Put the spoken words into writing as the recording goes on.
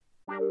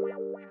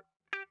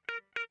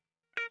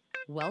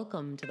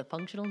Welcome to the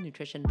Functional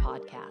Nutrition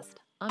Podcast.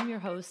 I'm your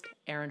host,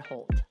 Erin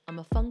Holt. I'm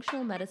a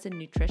functional medicine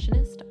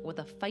nutritionist with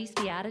a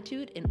feisty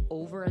attitude and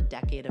over a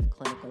decade of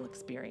clinical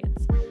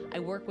experience. I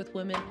work with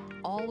women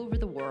all over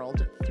the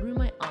world through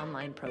my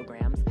online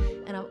programs,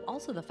 and I'm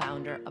also the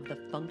founder of the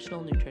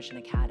Functional Nutrition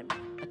Academy,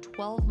 a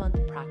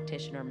 12-month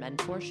practitioner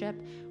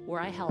mentorship where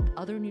I help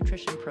other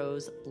nutrition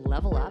pros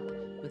level up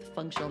with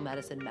functional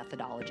medicine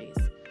methodologies.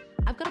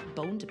 I've got a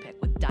bone to pick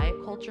with diet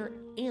culture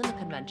and the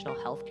conventional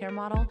healthcare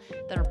model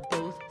that are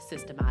both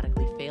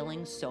systematically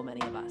failing so many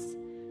of us.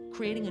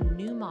 Creating a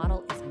new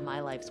model is my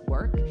life's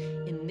work,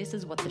 and this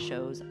is what the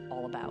show's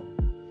all about.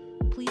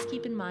 Please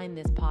keep in mind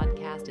this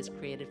podcast is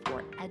created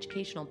for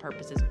educational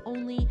purposes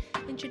only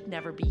and should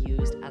never be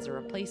used as a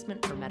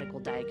replacement for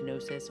medical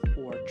diagnosis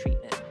or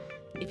treatment.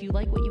 If you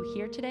like what you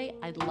hear today,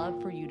 I'd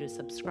love for you to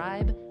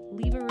subscribe,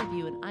 leave a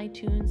review in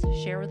iTunes,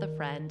 share with a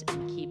friend,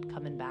 and keep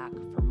coming back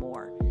for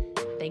more.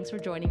 Thanks for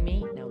joining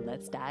me. Now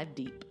let's dive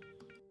deep.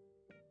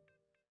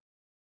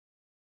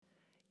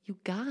 You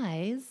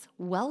guys,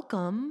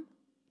 welcome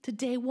to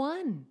day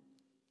 1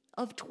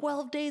 of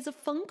 12 days of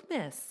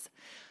Funkmas.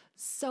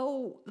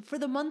 So for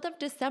the month of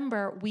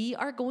December, we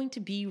are going to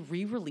be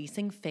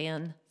re-releasing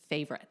fan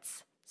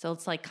favorites. So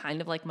it's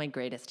kind of like my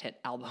greatest hit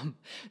album.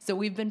 So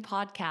we've been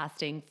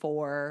podcasting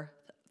for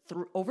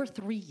over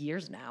 3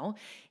 years now,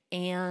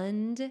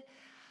 and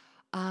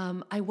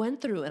I went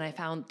through and I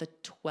found the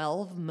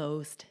 12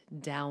 most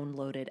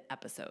downloaded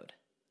episode,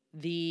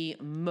 the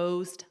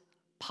most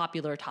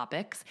popular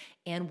topics,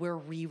 and we're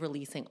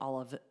re-releasing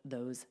all of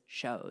those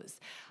shows.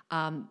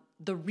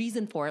 The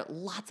reason for it,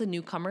 lots of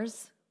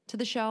newcomers to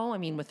the show. I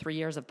mean, with 3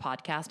 years of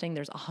podcasting,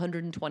 there's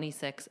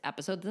 126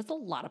 episodes. That's a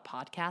lot of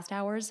podcast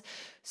hours.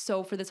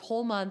 So for this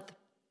whole month,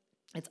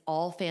 it's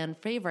all fan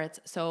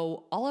favorites.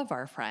 So all of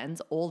our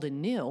friends, old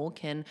and new,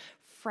 can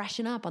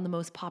freshen up on the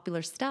most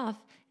popular stuff,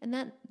 and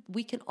then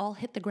we can all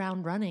hit the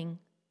ground running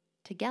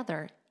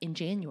together in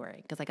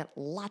January, because I got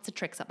lots of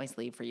tricks up my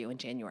sleeve for you in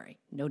January,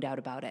 no doubt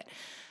about it.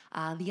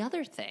 The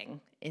other thing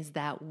is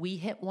that we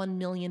hit 1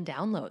 million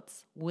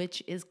downloads,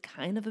 which is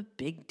kind of a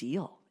big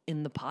deal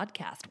in the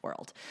podcast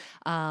world.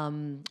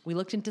 We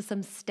looked into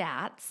some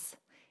stats,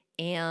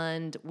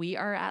 and we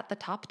are at the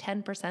top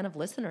 10% of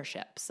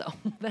listenership. So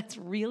that's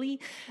really,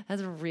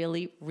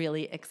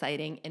 really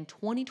exciting. And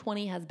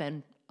 2020 has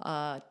been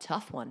a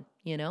tough one,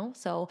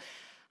 So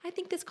I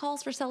think this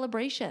calls for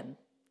celebration.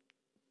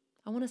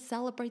 I want to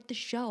celebrate the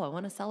show. I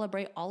want to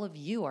celebrate all of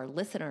you, our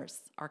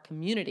listeners, our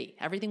community,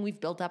 everything we've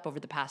built up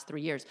over the past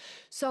 3 years.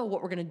 So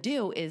what we're going to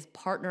do is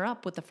partner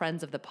up with the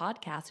friends of the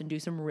podcast and do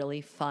some really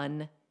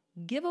fun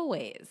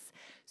giveaways.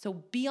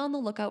 So be on the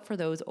lookout for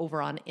those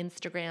over on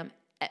Instagram.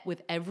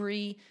 With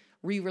every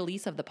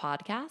re-release of the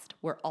podcast,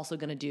 we're also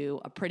going to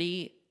do a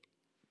pretty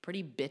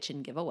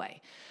bitchin'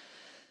 giveaway.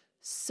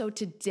 So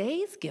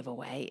today's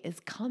giveaway is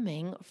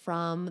coming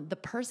from the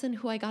person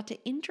who I got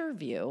to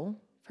interview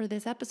for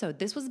this episode.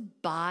 This was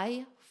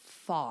by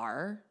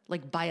far,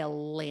 by a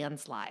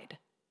landslide,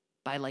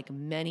 by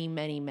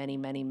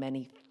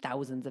many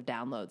thousands of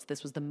downloads.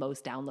 This was the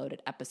most downloaded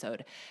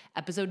episode.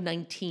 Episode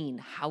 19,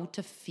 How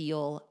to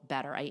Feel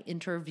Better. I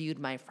interviewed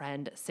my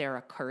friend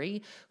Sara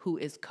Curry, who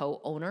is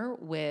co-owner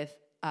with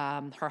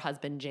her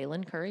husband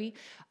Jalen Curry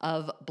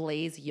of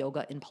Blaze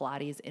Yoga and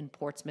Pilates in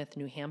Portsmouth,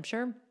 New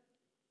Hampshire.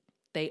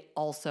 They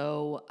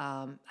also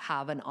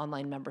have an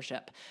online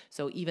membership.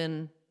 So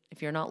even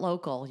if you're not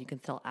local, you can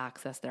still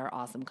access their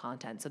awesome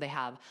content. So they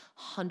have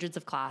hundreds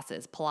of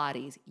classes: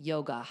 Pilates,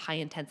 yoga,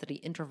 high-intensity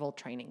interval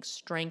training,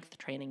 strength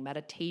training,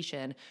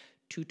 meditation,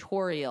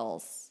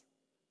 tutorials.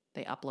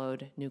 They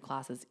upload new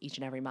classes each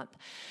and every month.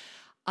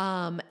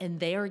 And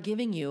they are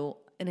giving you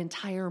an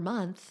entire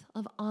month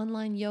of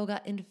online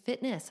yoga and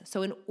fitness.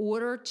 So in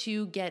order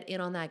to get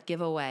in on that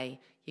giveaway,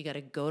 you got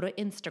to go to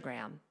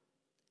Instagram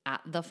at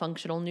The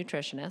Functional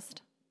Nutritionist,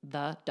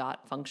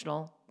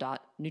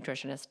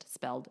 the.functional.nutritionist,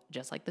 spelled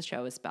just like the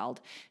show is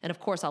spelled. And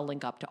of course, I'll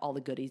link up to all the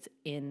goodies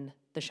in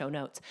the show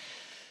notes.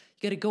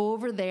 You got to go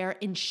over there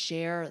and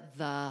share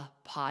the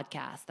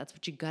podcast. That's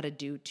what you got to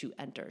do to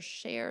enter.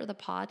 Share the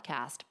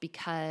podcast,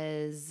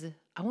 because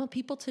I want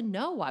people to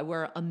know why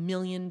we're 1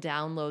 million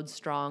downloads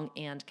strong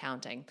and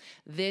counting.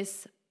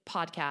 This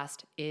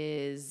podcast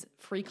is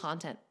free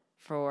content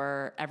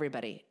for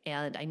everybody.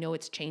 And I know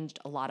it's changed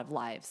a lot of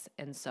lives.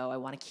 And so I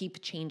want to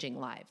keep changing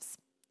lives.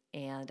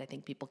 And I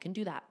think people can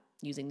do that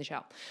using the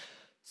show.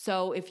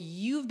 So if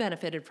you've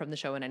benefited from the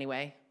show in any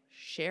way,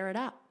 share it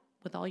up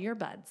with all your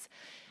buds.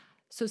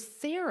 So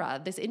Sara,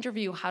 this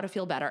interview, How to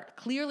Feel Better,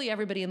 clearly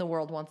everybody in the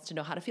world wants to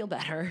know how to feel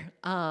better.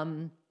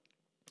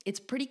 It's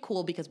pretty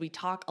cool because we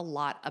talk a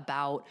lot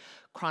about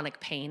chronic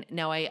pain.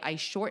 Now, I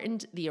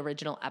shortened the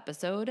original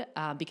episode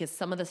because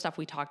some of the stuff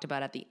we talked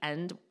about at the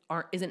end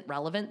isn't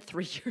relevant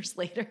 3 years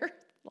later.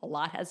 a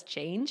lot has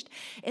changed,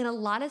 and a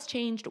lot has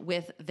changed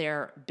with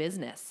their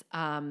business.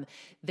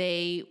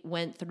 They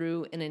went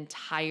through an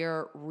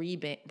entire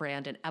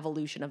rebrand and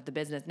evolution of the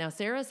business. Now,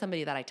 Sara is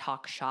somebody that I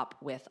talk shop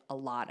with a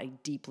lot. I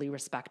deeply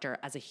respect her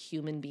as a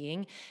human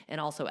being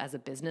and also as a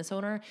business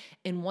owner.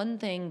 And one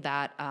thing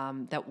that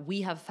that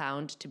we have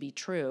found to be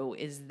true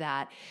is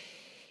that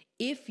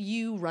if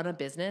you run a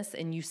business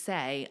and you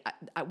say,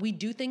 we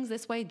do things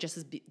this way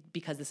just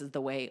because this is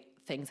the way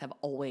things have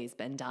always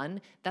been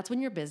done, that's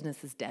when your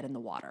business is dead in the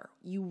water.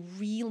 You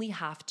really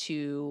have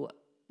to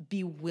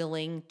be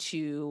willing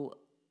to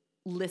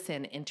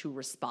listen and to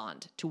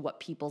respond to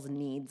what people's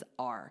needs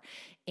are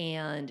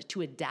and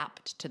to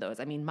adapt to those.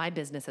 I mean, my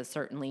business has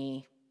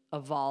certainly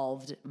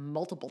evolved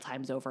multiple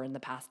times over in the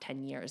past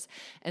 10 years.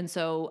 And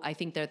so I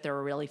think that they're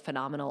a really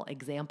phenomenal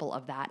example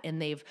of that. And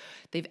they've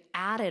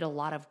added a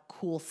lot of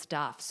cool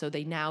stuff. So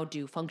they now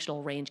do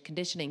functional range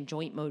conditioning,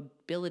 joint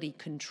mobility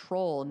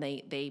control, and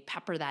they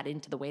pepper that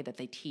into the way that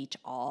they teach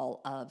all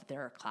of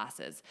their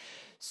classes.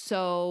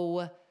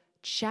 So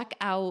check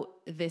out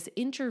this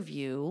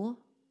interview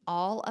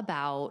all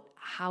about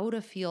how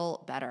to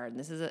feel better. And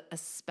this is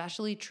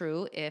especially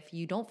true if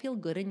you don't feel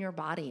good in your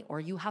body, or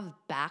you have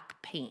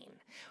back pain,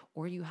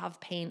 or you have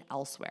pain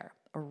elsewhere.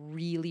 A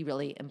really,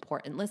 really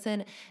important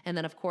listen. And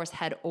then, of course,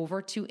 head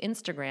over to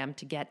Instagram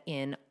to get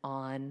in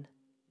on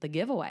the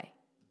giveaway.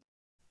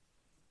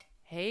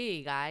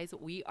 Hey guys,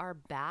 we are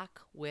back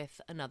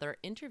with another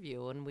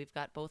interview, and we've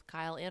got both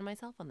Kyle and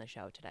myself on the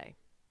show today.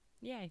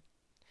 Yay.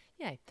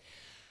 Yay.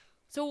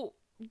 So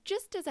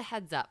just as a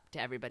heads up to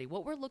everybody,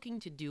 what we're looking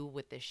to do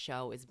with this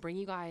show is bring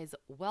you guys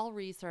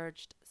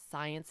well-researched,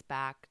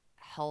 science-backed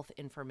health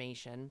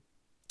information.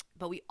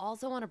 But we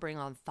also want to bring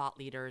on thought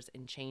leaders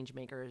and change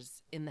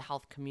makers in the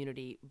health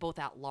community, both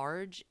at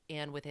large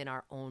and within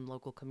our own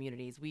local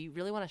communities. We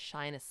really want to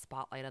shine a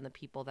spotlight on the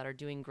people that are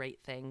doing great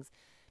things,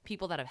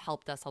 people that have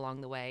helped us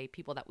along the way,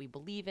 people that we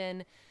believe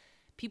in,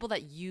 people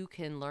that you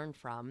can learn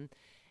from.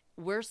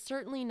 We're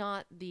certainly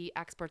not the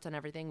experts on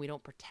everything. We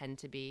don't pretend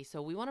to be.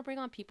 So we want to bring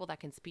on people that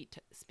can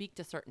speak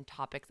to certain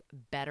topics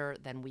better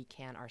than we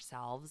can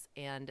ourselves.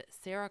 And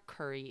Sara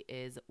Curry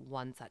is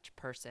one such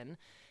person.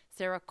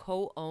 Sara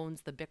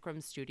co-owns the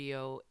Bikram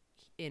studio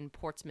in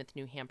Portsmouth,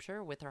 New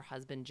Hampshire with her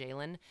husband,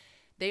 Jalen.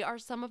 They are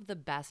some of the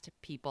best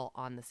people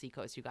on the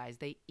Seacoast, you guys.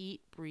 They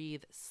eat,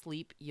 breathe,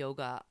 sleep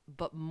yoga,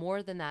 but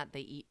more than that, they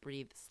eat,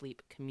 breathe,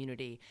 sleep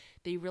community.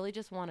 They really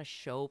just want to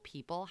show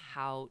people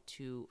how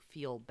to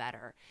feel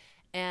better.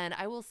 And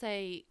I will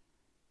say,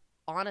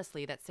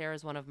 honestly, that Sara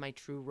is one of my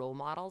true role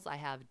models. I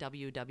have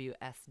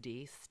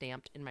WWSD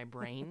stamped in my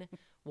brain.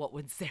 What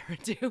would Sara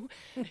do?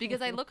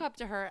 Because I look up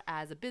to her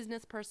as a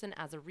business person,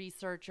 as a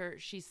researcher.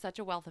 She's such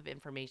a wealth of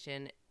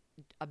information,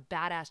 a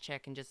badass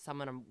chick, and just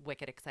someone I'm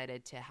wicked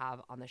excited to have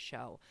on the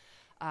show.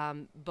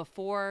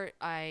 Before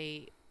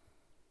I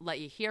let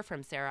you hear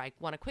from Sara, I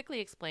want to quickly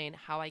explain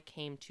how I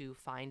came to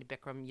find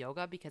Bikram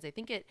yoga, because I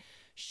think it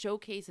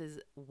showcases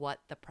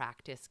what the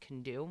practice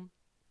can do.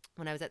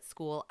 When I was at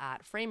school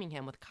at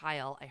Framingham with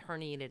Kyle, I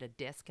herniated a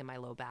disc in my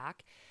low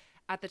back.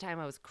 At the time,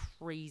 I was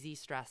crazy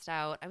stressed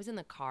out. I was in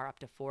the car up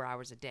to 4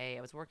 hours a day.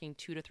 I was working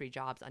 2 to 3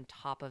 jobs on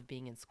top of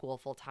being in school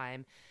full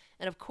time.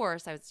 And of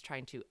course, I was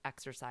trying to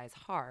exercise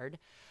hard.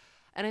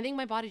 And I think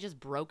my body just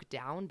broke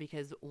down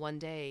because one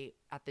day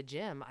at the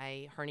gym,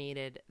 I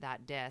herniated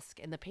that disc,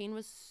 and the pain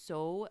was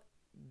so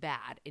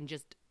bad and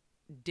just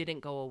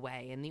didn't go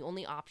away. And the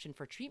only option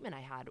for treatment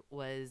I had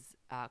was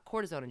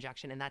cortisone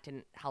injection, and that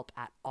didn't help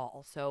at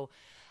all. So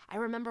I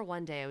remember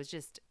one day I was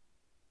just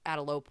at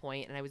a low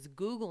point, and I was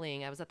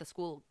at the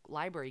school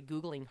library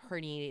Googling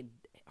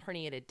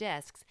herniated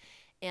discs,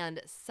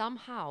 and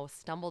somehow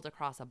stumbled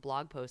across a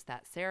blog post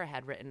that Sara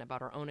had written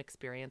about her own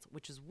experience,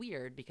 which is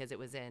weird because it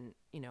was in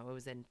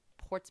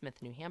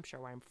Portsmouth, New Hampshire,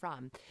 where I'm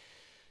from.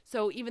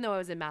 So even though I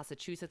was in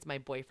Massachusetts, my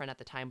boyfriend at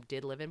the time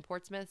did live in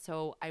Portsmouth.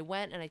 So I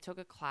went and I took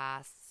a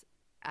class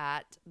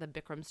at the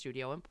Bikram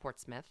studio in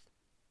Portsmouth,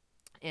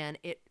 and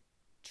it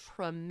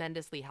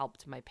tremendously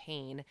helped my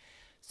pain.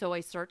 So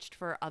I searched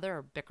for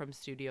other Bikram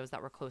studios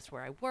that were close to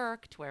where I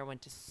worked, where I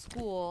went to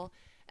school.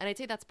 And I'd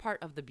say that's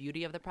part of the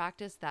beauty of the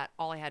practice, that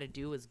all I had to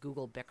do was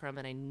Google Bikram,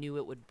 and I knew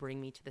it would bring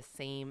me to the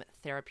same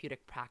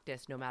therapeutic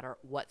practice no matter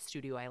what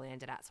studio I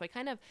landed at. So I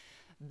kind of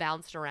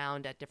bounced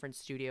around at different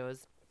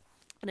studios,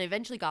 and I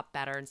eventually got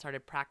better and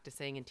started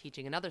practicing and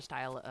teaching another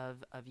style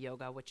of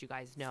yoga, which you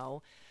guys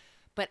know.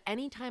 But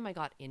anytime I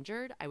got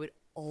injured, I would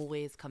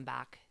always come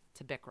back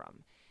to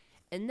Bikram.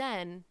 And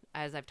then,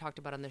 as I've talked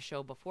about on the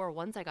show before,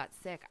 once I got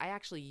sick, I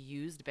actually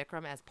used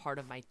Bikram as part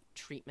of my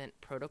treatment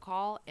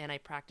protocol, and I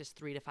practiced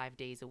 3 to 5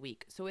 days a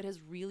week. So it has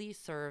really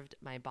served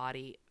my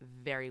body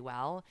very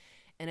well,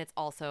 and it's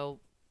also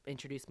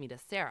introduced me to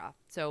Sara.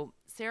 So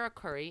Sara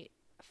Curry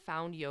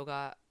found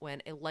yoga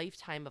when a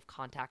lifetime of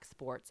contact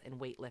sports and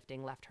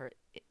weightlifting left her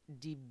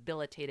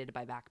debilitated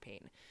by back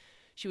pain.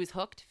 She was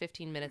hooked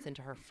 15 minutes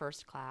into her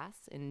first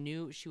class and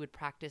knew she would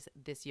practice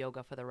this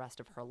yoga for the rest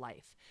of her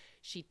life.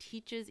 She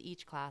teaches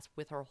each class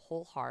with her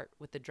whole heart,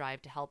 with the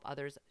drive to help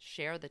others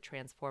share the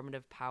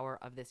transformative power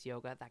of this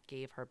yoga that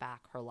gave her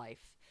back her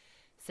life.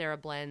 Sara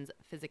blends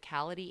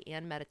physicality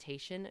and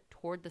meditation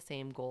toward the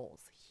same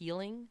goals: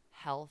 healing,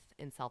 health,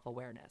 and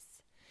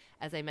self-awareness.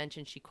 As I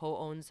mentioned, she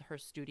co-owns her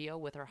studio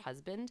with her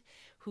husband,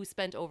 who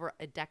spent over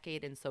a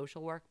decade in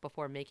social work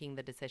before making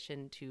the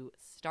decision to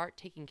start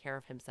taking care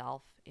of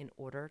himself in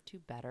order to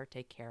better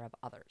take care of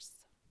others.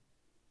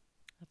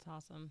 That's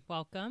awesome.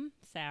 Welcome,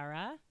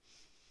 Sara.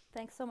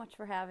 Thanks so much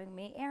for having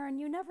me. Erin,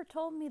 you never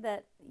told me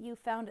that you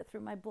found it through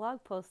my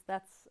blog post.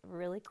 That's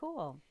really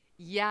cool.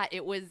 Yeah,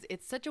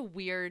 it's such a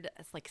weird,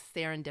 it's like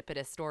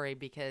serendipitous story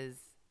because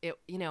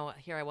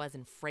here I was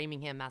in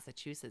Framingham,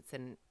 Massachusetts,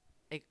 and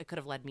it could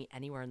have led me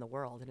anywhere in the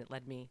world, and it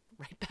led me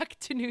right back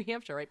to New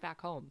Hampshire, right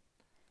back home.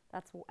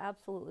 That's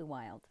absolutely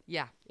wild.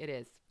 Yeah, it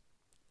is.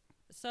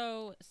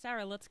 So,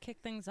 Sara, let's kick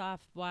things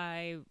off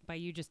by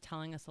you just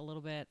telling us a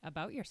little bit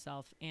about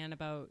yourself and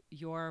about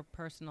your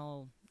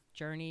personal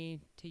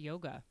journey to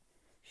yoga.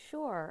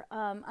 Sure.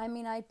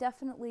 I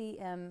definitely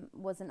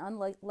was an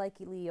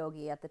unlikely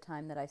yogi at the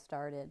time that I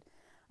started.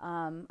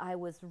 I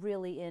was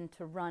really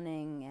into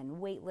running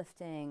and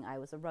weightlifting. I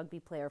was a rugby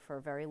player for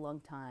a very long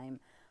time.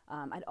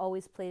 I'd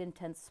always played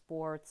intense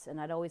sports, and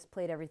I'd always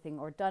played everything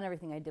or done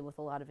everything I did with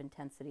a lot of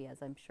intensity,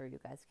 as I'm sure you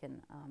guys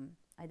can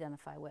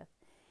identify with.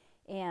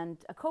 And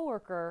a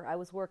coworker, I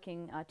was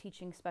working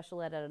teaching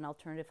special ed at an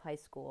alternative high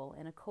school,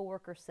 and a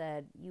coworker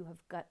said, "You have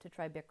got to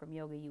try Bikram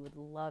yoga. You would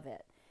love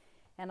it."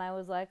 And I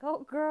was like, "Oh,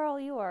 girl,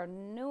 you are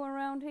new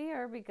around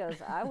here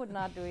because I would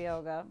not do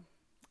yoga."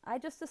 I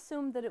just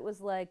assumed that it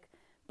was like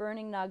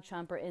burning Nag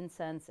Champa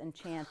incense and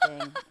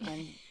chanting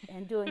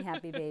and doing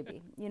Happy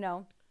Baby,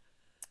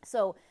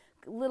 So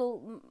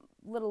little,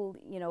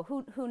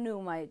 who knew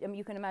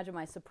you can imagine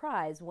my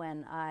surprise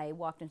when I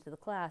walked into the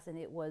class and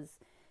it was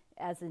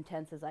as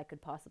intense as I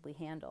could possibly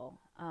handle.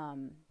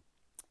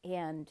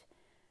 And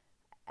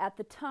at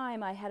the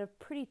time, I had a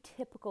pretty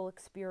typical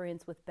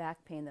experience with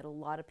back pain that a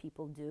lot of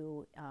people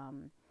do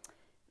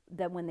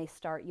that when they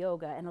start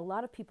yoga. And a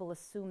lot of people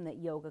assume that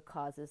yoga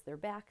causes their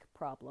back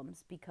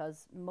problems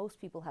because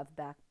most people have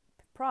back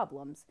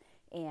problems,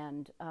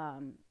 and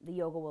the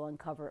yoga will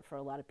uncover it for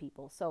a lot of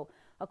people. So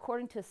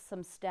according to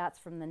some stats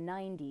from the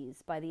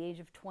 90s, by the age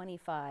of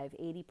 25,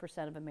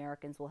 80% of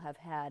Americans will have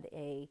had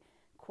a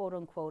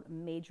quote-unquote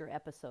major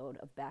episode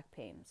of back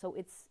pain. So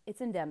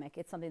it's endemic.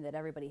 It's something that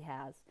everybody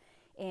has.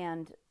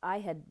 And I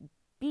had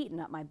beaten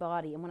up my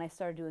body. And when I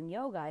started doing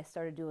yoga, I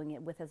started doing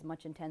it with as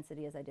much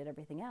intensity as I did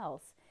everything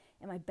else.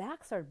 And my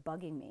back started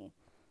bugging me.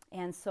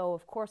 And so,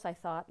 of course, I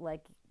thought,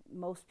 like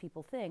most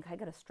people think, I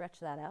got to stretch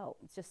that out.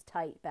 It's just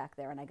tight back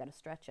there, and I got to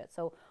stretch it.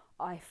 So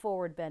I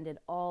forward bended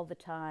all the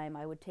time.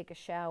 I would take a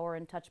shower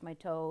and touch my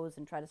toes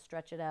and try to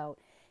stretch it out.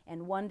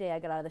 And one day I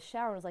got out of the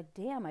shower and was like,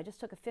 damn, I just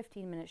took a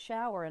 15-minute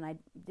shower and I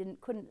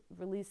couldn't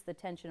release the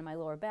tension in my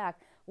lower back.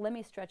 Let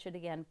me stretch it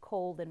again,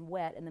 cold and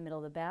wet in the middle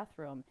of the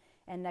bathroom.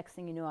 And next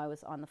thing you knew, I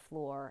was on the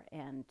floor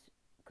and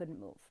couldn't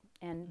move.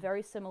 And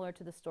very similar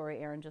to the story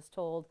Erin just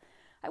told,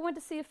 I went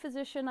to see a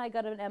physician. I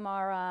got an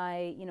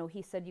MRI.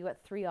 He said, you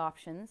got 3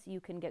 options. You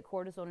can get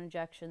cortisone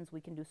injections, we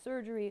can do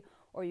surgery,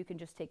 or you can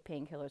just take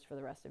painkillers for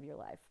the rest of your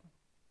life.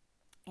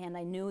 And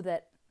I knew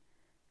that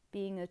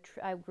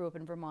I grew up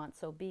in Vermont,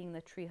 so being the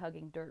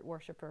tree-hugging dirt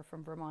worshiper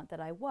from Vermont that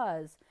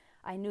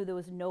I knew there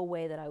was no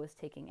way that I was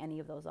taking any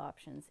of those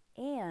options.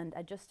 And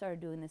I just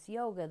started doing this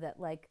yoga that,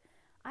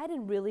 I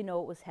didn't really know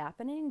what was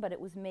happening, but it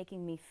was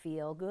making me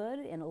feel good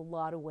in a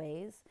lot of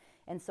ways.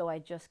 And so I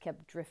just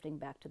kept drifting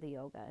back to the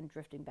yoga and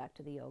drifting back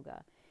to the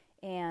yoga.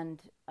 And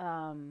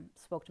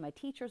spoke to my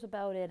teachers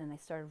about it, and I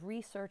started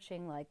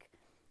researching,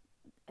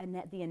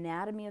 the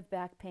anatomy of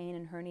back pain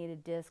and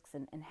herniated discs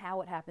and how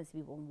it happens to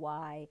people and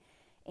why.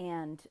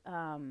 And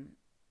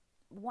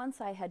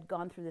once I had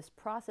gone through this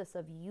process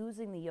of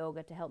using the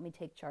yoga to help me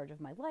take charge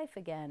of my life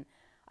again,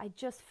 I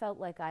just felt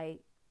like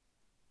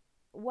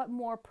what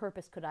more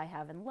purpose could I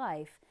have in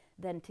life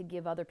than to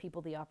give other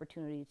people the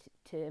opportunity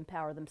to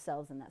empower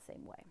themselves in that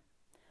same way.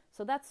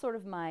 So that's sort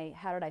of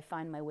how did I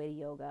find my way to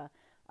yoga,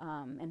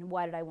 and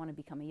why did I want to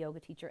become a yoga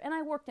teacher? And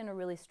I worked in a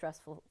really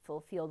stressful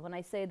field. When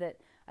I say that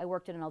I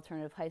worked in an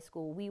alternative high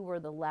school, we were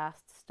the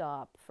last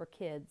stop for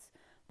kids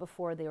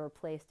before they were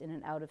placed in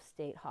an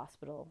out-of-state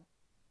hospital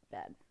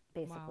bed,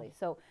 basically. Wow.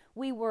 So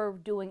we were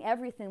doing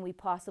everything we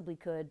possibly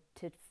could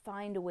to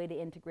find a way to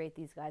integrate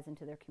these guys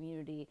into their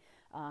community.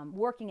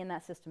 Working in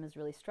that system is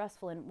really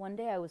stressful. And one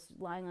day I was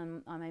lying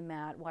on my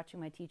mat watching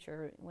my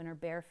teacher in her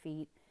bare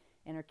feet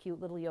in her cute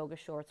little yoga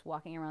shorts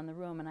walking around the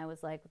room, and I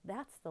was like,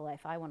 that's the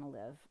life I want to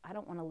live. I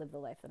don't want to live the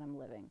life that I'm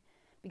living.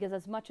 Because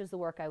as much as the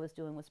work I was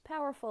doing was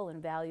powerful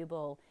and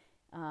valuable,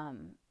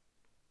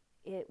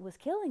 it was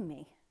killing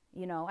me.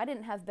 I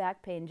didn't have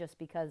back pain just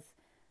because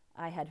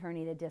I had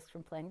herniated discs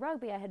from playing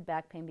rugby. I had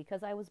back pain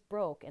because I was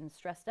broke and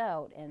stressed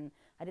out, and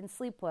I didn't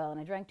sleep well, and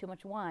I drank too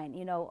much wine.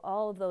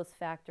 All of those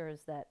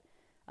factors that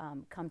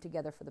come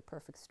together for the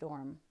perfect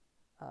storm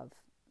of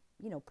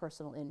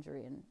personal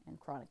injury and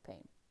chronic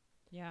pain.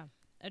 Yeah.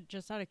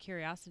 Just out of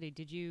curiosity,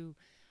 did you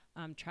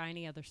try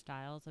any other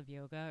styles of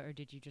yoga, or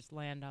did you just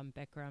land on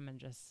Bikram and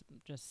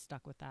just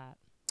stuck with that?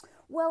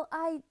 Well,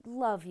 I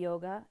love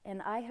yoga,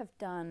 and I have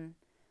done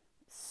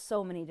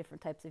so many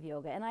different types of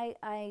yoga. And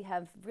I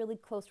have really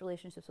close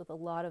relationships with a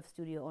lot of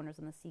studio owners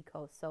on the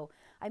Seacoast. So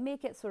I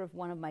make it sort of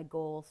one of my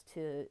goals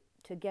to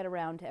get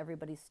around to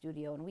everybody's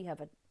studio. And we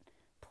have a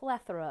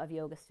plethora of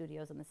yoga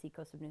studios on the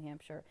Seacoast of New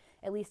Hampshire,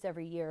 at least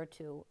every year or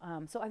two.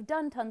 So I've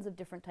done tons of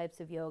different types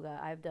of yoga.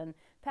 I've done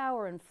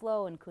power and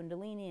flow and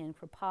kundalini and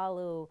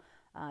kripalu.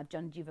 I've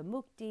done Jiva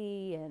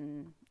Mukti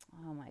and,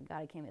 oh my God,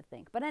 I can't even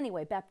think. But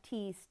anyway,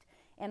 Baptiste.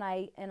 And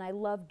I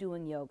love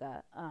doing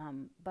yoga,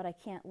 but I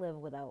can't live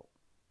without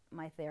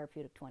my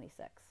therapeutic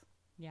 26.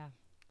 Yeah.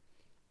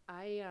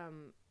 I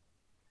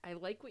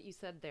like what you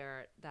said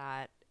there,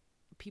 that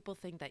people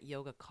think that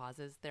yoga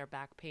causes their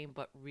back pain,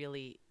 but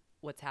really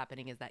what's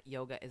happening is that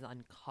yoga is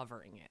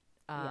uncovering it.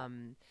 Yeah.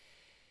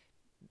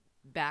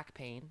 Back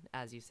pain,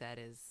 as you said,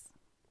 is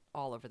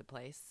all over the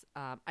place.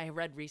 I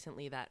read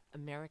recently that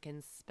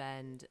Americans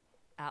spend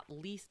at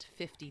least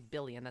 50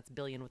 billion, that's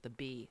billion with a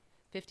B,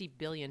 $50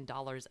 billion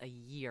a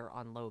year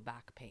on low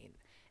back pain.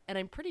 And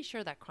I'm pretty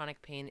sure that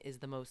chronic pain is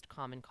the most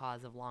common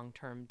cause of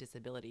long-term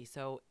disability.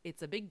 So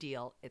it's a big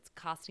deal. It's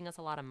costing us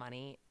a lot of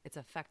money. It's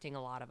affecting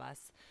a lot of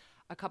us.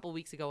 A couple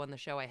weeks ago on the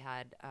show, I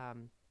had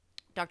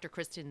Dr.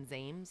 Kristen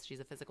Zames.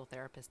 She's a physical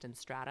therapist in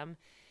Stratham.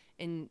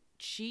 And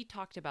she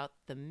talked about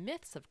the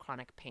myths of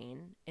chronic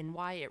pain and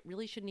why it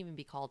really shouldn't even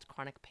be called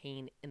chronic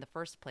pain in the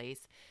first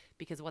place,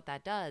 because what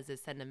that does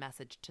is send a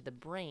message to the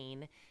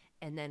brain,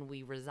 and then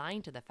we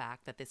resign to the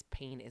fact that this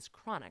pain is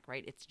chronic,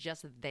 right? It's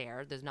just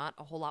there. There's not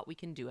a whole lot we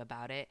can do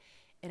about it,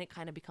 and it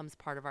kind of becomes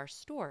part of our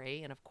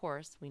story. And of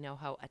course, we know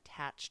how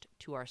attached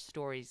to our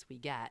stories we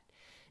get.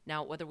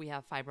 Now, whether we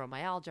have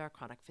fibromyalgia,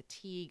 chronic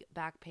fatigue,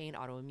 back pain,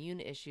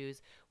 autoimmune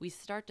issues, we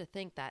start to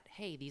think that,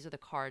 hey, these are the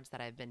cards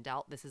that I've been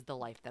dealt. This is the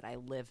life that I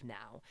live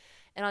now.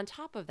 And on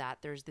top of that,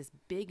 there's this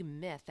big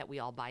myth that we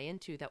all buy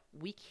into that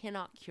we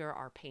cannot cure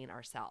our pain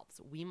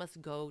ourselves. We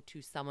must go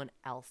to someone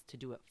else to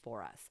do it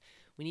for us.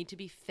 We need to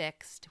be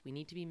fixed. We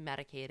need to be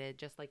medicated,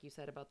 just like you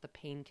said about the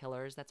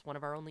painkillers. That's one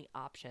of our only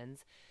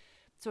options.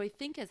 So I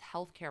think as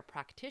healthcare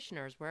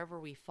practitioners, wherever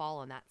we fall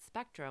on that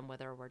spectrum,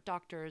 whether we're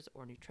doctors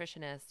or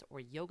nutritionists or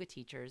yoga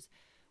teachers,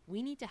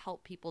 we need to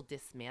help people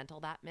dismantle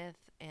that myth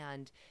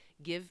and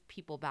give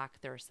people back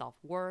their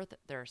self-worth,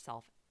 their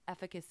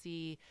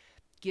self-efficacy,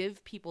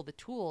 give people the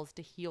tools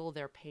to heal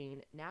their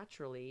pain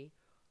naturally,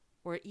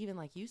 or even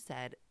like you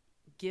said,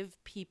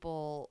 give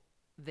people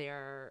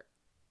the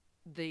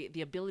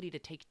ability to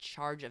take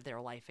charge of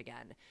their life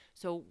again.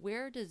 So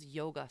where does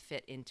yoga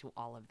fit into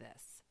all of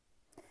this?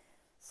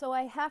 So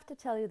I have to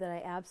tell you that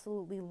I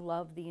absolutely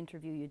loved the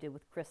interview you did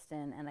with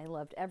Kristen, and I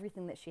loved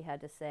everything that she had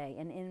to say.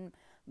 And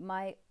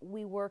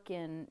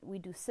we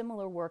do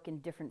similar work in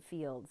different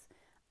fields.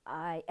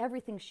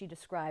 Everything she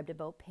described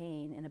about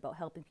pain and about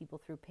helping people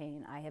through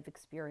pain, I have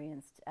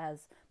experienced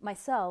as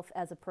myself,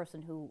 as a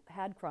person who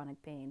had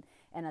chronic pain,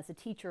 and as a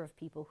teacher of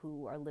people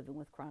who are living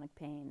with chronic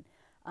pain.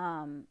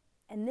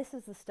 And this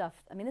is the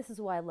stuff, this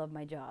is why I love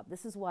my job.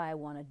 This is why I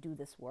want to do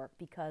this work,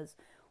 because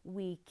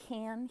we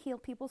can heal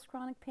people's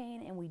chronic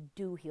pain, and we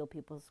do heal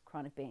people's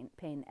chronic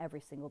pain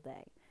every single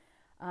day.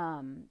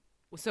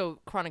 So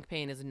chronic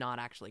pain is not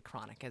actually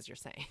chronic, as you're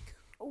saying.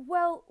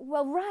 Well,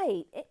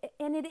 right.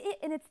 And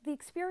it's the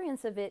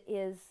experience of it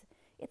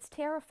it's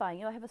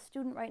terrifying. I have a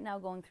student right now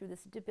going through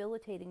this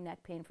debilitating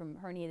neck pain from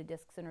herniated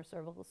discs in her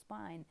cervical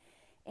spine.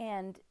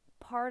 And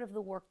part of the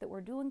work that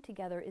we're doing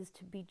together is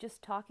to be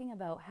just talking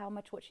about how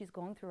much what she's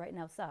going through right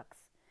now sucks,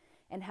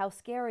 and how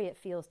scary it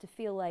feels to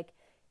feel like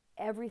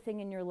everything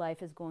in your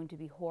life is going to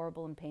be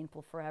horrible and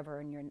painful forever,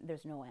 and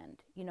there's no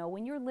end.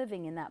 When you're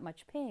living in that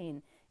much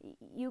pain,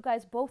 you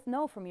guys both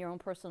know from your own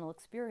personal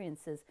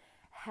experiences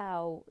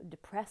how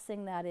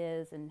depressing that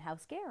is and how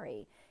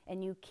scary.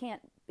 And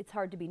it's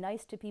hard to be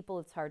nice to people.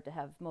 It's hard to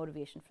have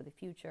motivation for the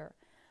future.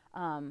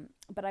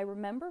 But I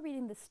remember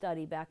reading this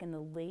study back in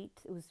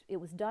it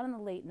was done in the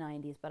late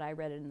 90s, but I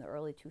read it in the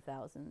early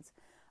 2000s,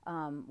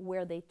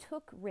 where they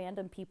took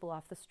random people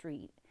off the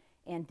street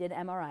and did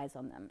MRIs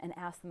on them and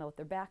asked them about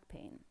their back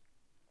pain.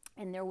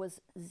 And there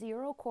was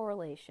zero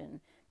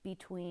correlation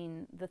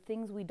between the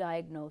things we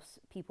diagnose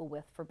people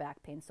with for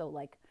back pain, so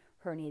like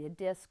herniated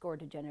disc or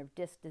degenerative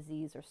disc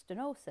disease or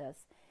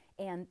stenosis,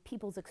 and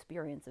people's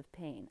experience of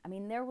pain.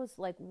 There was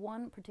like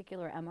one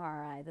particular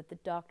MRI that the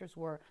doctors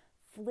were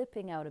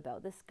flipping out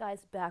about. This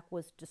guy's back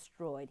was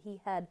destroyed.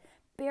 He had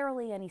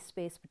barely any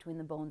space between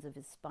the bones of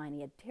his spine.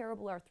 He had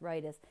terrible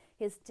arthritis.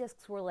 His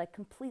discs were like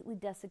completely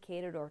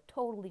desiccated or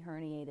totally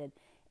herniated,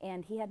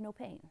 and he had no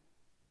pain.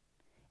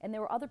 And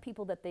there were other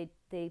people that they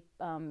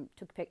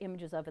took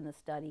images of in the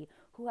study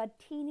who had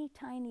teeny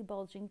tiny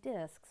bulging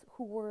discs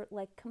who were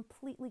like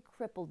completely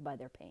crippled by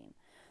their pain.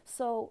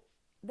 So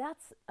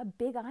that's a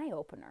big eye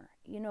opener.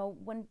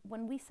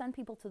 When we send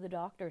people to the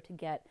doctor to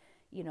get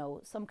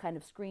some kind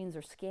of screens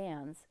or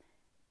scans,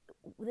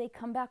 they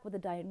come back with a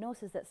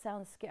diagnosis that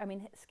sounds scary. I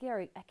mean,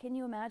 scary. Can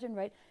you imagine,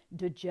 right?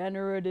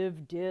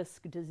 Degenerative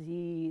disc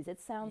disease. It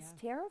sounds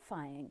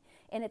terrifying.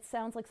 And it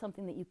sounds like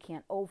something that you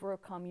can't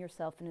overcome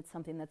yourself, and it's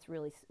something that's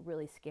really,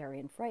 really scary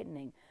and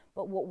frightening.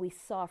 But what we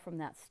saw from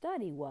that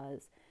study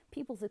was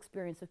people's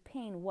experience of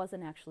pain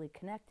wasn't actually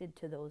connected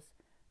to those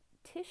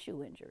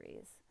tissue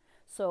injuries.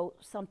 So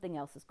something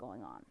else is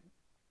going on.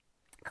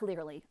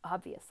 Clearly,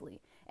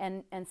 obviously.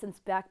 And since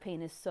back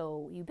pain is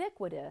so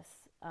ubiquitous,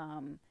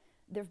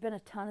 there have been a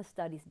ton of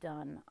studies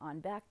done on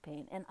back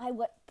pain. And I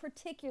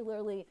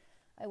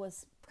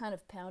was kind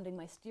of pounding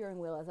my steering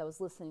wheel as I was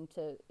listening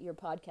to your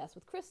podcast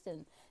with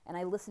Kristen, and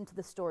I listened to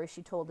the story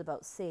she told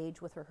about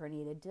Sage with her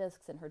herniated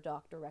discs, and her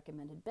doctor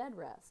recommended bed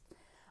rest.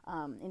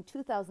 In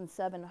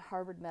 2007,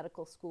 Harvard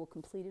Medical School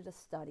completed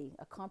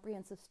a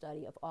comprehensive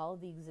study of all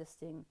of the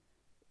existing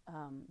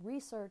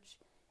research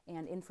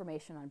and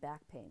information on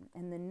back pain.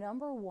 And the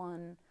number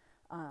one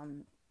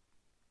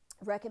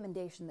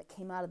recommendation that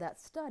came out of that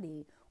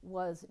study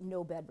was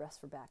no bed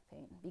rest for back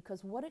pain,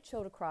 because what it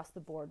showed across the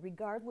board,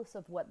 regardless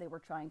of what they were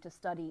trying to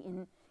study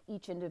in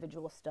each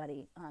individual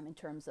study in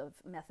terms of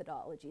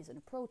methodologies and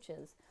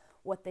approaches,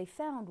 what they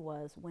found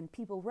was when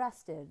people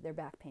rested, their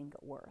back pain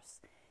got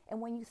worse. And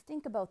when you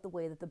think about the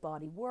way that the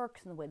body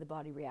works and the way the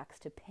body reacts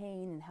to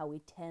pain and how we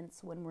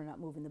tense when we're not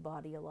moving the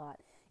body a lot,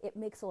 it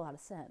makes a lot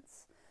of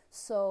sense.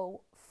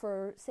 So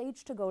for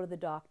Sage to go to the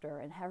doctor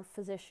and her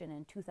physician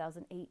in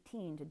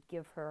 2018 to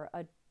give her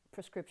a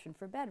prescription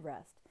for bed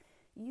rest,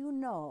 you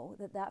know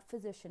that that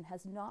physician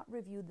has not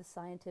reviewed the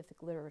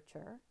scientific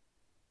literature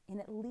in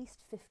at least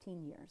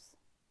 15 years.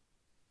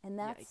 And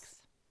that's Yikes.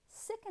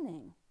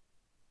 sickening.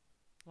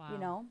 Wow. You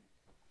know?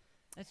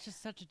 It's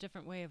just such a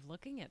different way of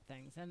looking at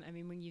things. And I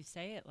mean, when you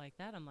say it like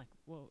that, I'm like,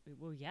 well,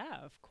 yeah,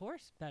 of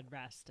course, bed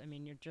rest. I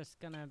mean, you're just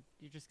gonna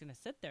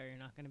sit there. You're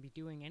not gonna be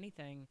doing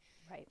anything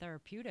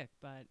therapeutic.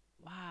 But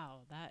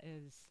wow, that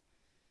is.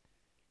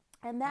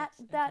 And that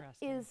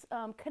is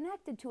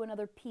connected to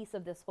another piece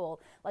of this whole,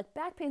 like,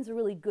 back pain's a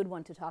really good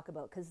one to talk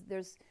about,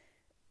 because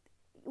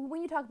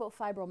when you talk about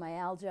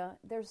fibromyalgia,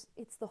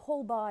 it's the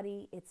whole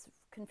body, it's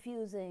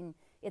confusing,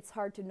 it's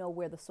hard to know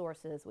where the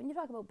source is. When you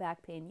talk about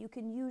back pain, you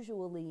can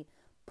usually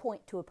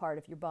point to a part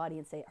of your body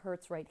and say it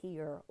hurts right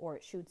here, or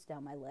it shoots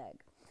down my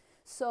leg.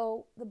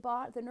 So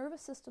the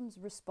nervous system's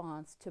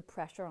response to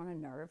pressure on a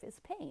nerve is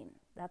pain.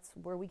 That's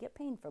where we get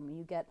pain from. When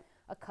you get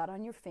a cut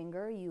on your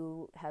finger,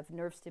 you have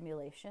nerve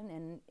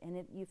stimulation, and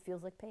it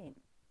feels like pain.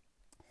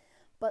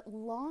 But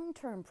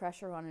long-term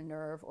pressure on a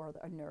nerve or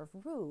a nerve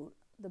root,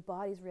 the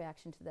body's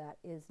reaction to that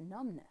is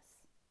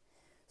numbness.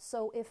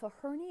 So if a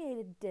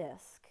herniated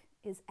disc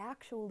is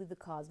actually the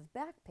cause of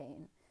back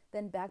pain,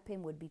 then back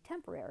pain would be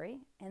temporary,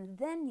 and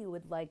then you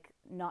would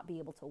not be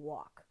able to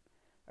walk,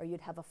 or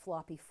you'd have a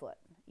floppy foot,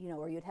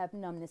 or you'd have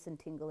numbness and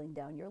tingling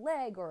down your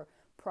leg, or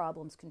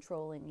problems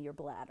controlling your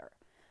bladder.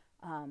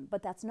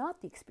 But that's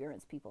not the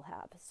experience people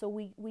have. So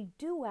we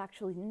do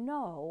actually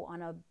know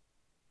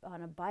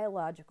on a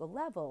biological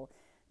level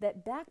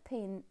that back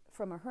pain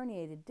from a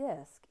herniated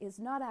disc is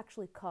not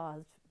actually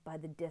caused by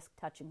the disc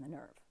touching the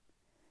nerve.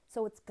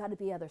 So it's got to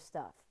be other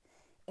stuff.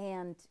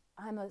 And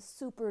I'm a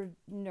super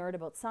nerd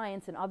about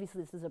science, and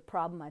obviously this is a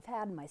problem I've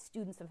had, and my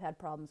students have had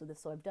problems with this,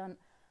 so I've done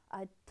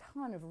a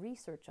ton of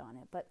research on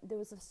it. But there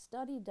was a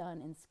study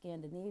done in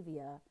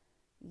Scandinavia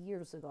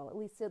years ago,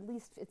 it's at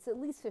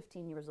least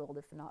 15 years old,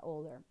 if not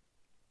older.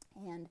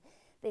 And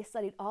they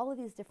studied all of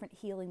these different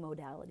healing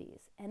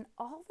modalities, and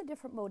all the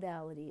different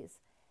modalities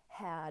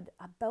had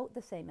about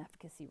the same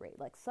efficacy rate,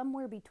 like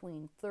somewhere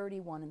between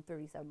 31 and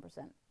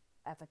 37%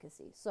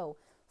 efficacy. So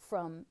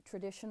from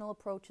traditional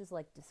approaches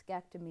like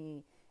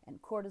discectomy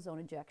and cortisone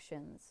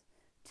injections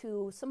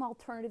to some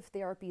alternative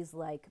therapies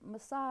like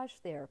massage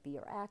therapy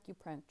or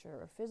acupuncture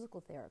or physical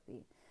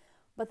therapy.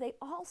 But they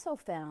also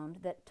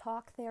found that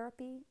talk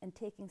therapy and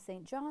taking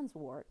St. John's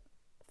wort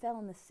fell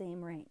in the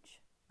same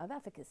range of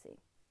efficacy,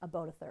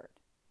 about a third.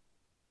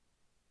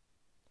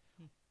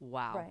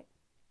 Wow. Right.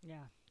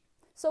 Yeah.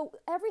 So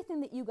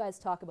everything that you guys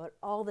talk about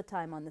all the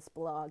time on this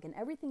blog, and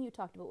everything you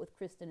talked about with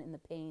Kristen in the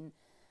pain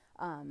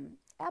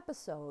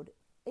episode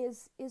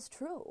is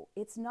true.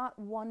 It's not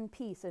one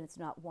piece and it's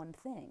not one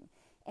thing.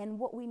 And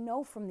what we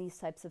know from these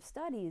types of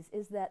studies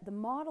is that the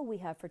model we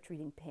have for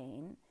treating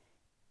pain,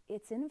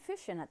 it's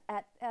inefficient.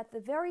 At the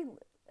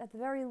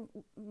very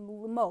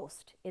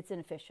most, it's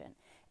inefficient,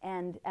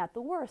 and at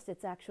the worst,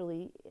 it's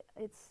actually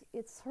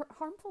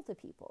harmful to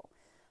people.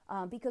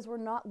 Because we're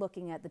not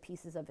looking at the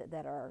pieces of it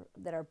that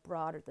are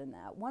broader than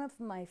that. One of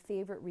my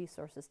favorite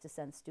resources to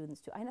send students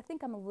to, and I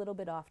think I'm a little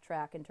bit off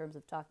track in terms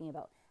of talking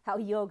about how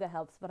yoga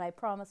helps, but I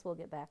promise we'll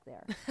get back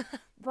there.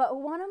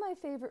 But one of my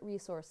favorite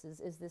resources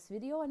is this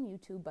video on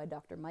YouTube by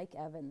Dr. Mike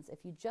Evans.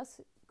 If you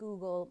just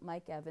Google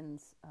Mike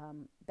Evans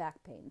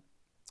back pain,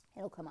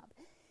 it'll come up.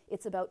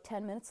 It's about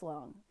 10 minutes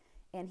long,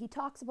 and he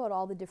talks about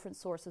all the different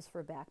sources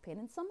for back pain.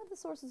 And some of the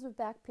sources of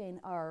back pain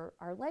are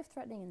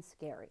life-threatening and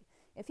scary.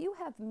 If you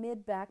have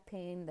mid-back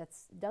pain that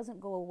doesn't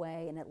go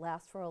away and it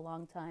lasts for a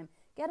long time,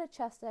 get a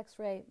chest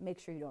x-ray,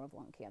 make sure you don't have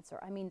lung cancer.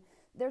 I mean,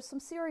 there's some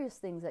serious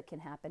things that can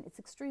happen. It's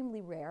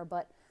extremely rare,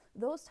 but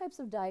those types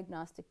of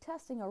diagnostic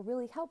testing are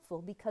really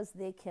helpful because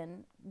they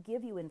can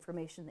give you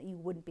information that you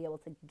wouldn't be able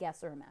to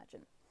guess or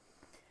imagine.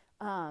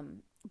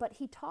 But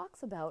he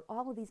talks about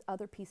all of these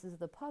other pieces of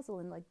the puzzle,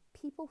 and like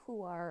people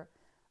who are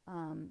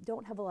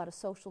don't have a lot of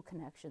social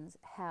connections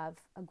have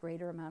a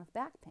greater amount of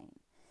back pain.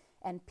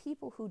 And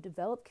people who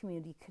develop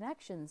community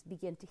connections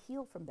begin to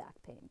heal from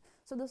back pain.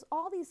 So there's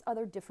all these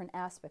other different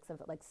aspects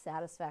of it, like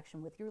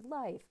satisfaction with your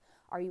life.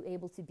 Are you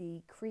able to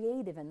be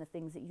creative in the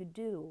things that you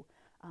do?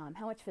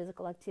 How much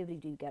physical activity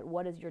do you get?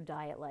 What is your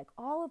diet like?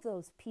 All of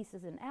those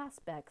pieces and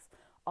aspects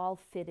all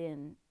fit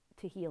in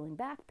to healing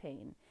back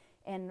pain.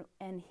 And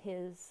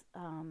his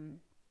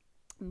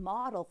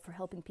model for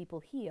helping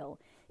people heal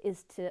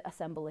is to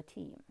assemble a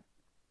team.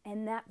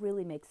 And that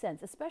really makes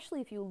sense,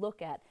 especially if you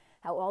look at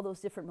how all those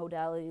different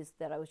modalities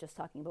that I was just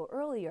talking about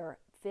earlier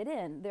fit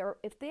in.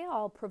 If they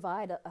all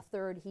provide a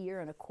third here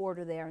and a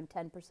quarter there and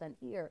 10%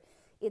 here,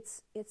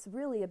 it's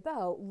really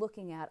about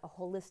looking at a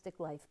holistic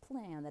life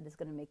plan that is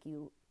going to make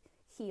you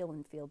heal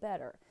and feel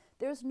better.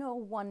 There's no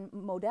one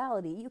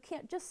modality. You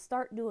can't just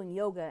start doing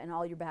yoga and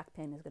all your back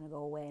pain is going to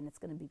go away and it's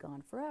going to be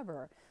gone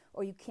forever.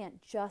 Or you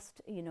can't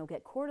just,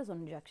 get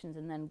cortisone injections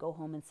and then go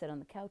home and sit on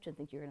the couch and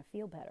think you're going to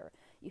feel better.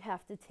 You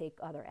have to take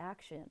other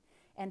action.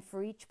 And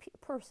for each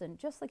person,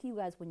 just like you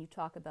guys, when you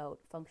talk about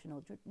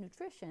functional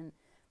nutrition,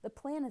 the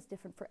plan is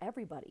different for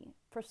everybody.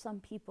 For some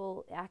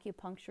people,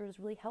 acupuncture is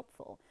really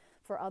helpful.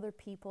 For other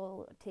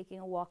people, taking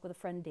a walk with a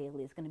friend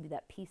daily is going to be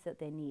that piece that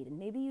they need. And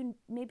maybe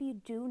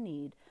you do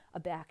need a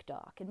back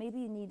doc, and maybe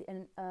you need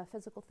a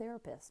physical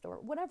therapist, or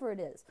whatever it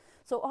is.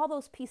 So all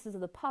those pieces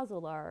of the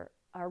puzzle are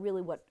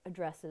really what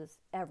addresses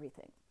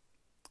everything.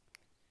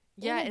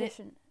 Yeah. In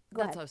addition,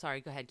 go ahead. Oh,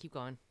 sorry. Go ahead. Keep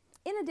going.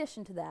 In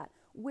addition to that,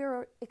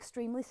 we're an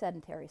extremely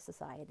sedentary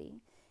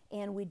society,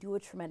 and we do a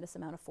tremendous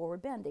amount of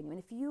forward bending. I mean,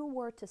 if you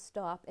were to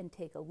stop and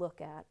take a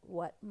look at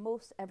what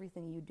most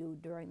everything you do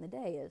during the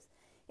day is,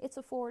 it's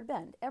a forward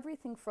bend.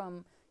 Everything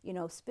from,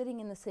 spitting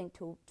in the sink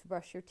to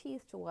brush your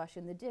teeth, to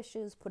washing the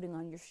dishes, putting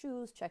on your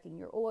shoes, checking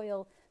your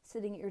oil,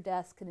 sitting at your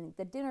desk, sitting at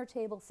the dinner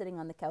table, sitting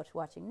on the couch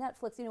watching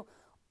Netflix.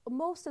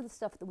 Most of the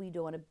stuff that we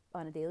do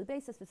on a daily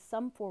basis is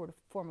some form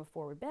of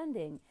forward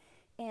bending.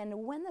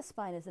 And when the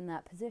spine is in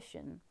that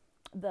position,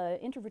 the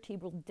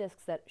intervertebral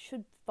discs that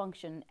should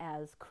function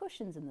as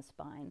cushions in the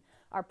spine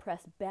are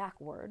pressed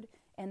backward,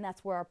 and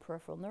that's where our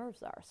peripheral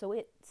nerves are. So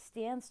it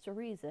stands to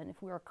reason,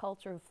 if we're a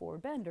culture of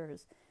forward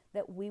benders,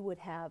 that we would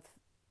have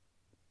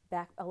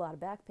a lot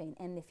of back pain.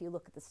 And if you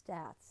look at the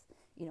stats,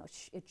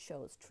 it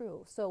shows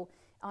true. So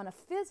on a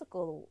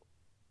physical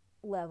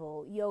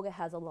level, yoga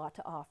has a lot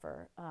to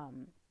offer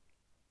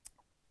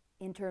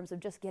in terms of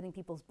just getting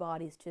people's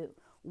bodies to,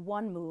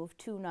 1, move,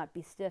 2, not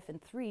be stiff,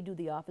 and 3, do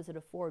the opposite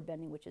of forward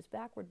bending, which is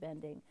backward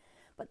bending.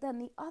 But then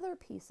the other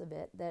piece of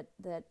it that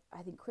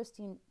I think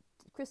Kristen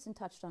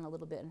touched on a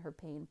little bit in her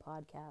pain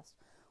podcast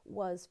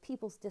was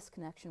people's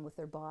disconnection with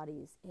their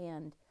bodies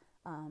and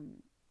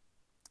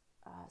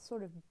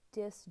sort of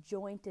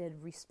disjointed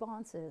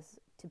responses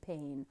to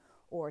pain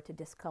or to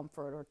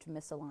discomfort or to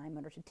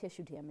misalignment or to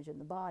tissue damage in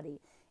the body.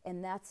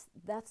 And that's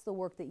the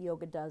work that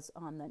yoga does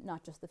on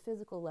not just the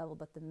physical level,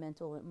 but the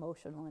mental,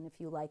 emotional, and if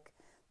you like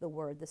the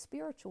word, the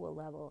spiritual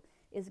level,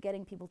 is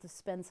getting people to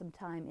spend some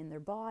time in their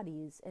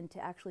bodies and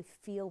to actually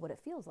feel what it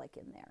feels like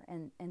in there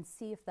and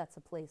see if that's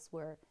a place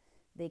where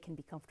they can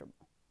be comfortable.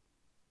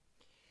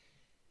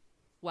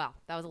 Wow,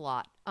 that was a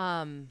lot.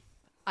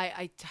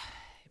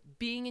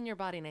 Being in your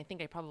body, and I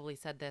think I probably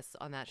said this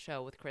on that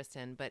show with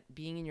Kristen, but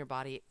being in your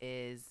body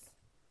is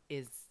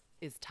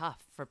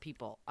tough for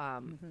people.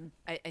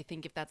 I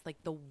think if that's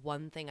like the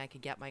one thing I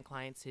could get my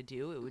clients to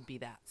do, it would be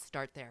that.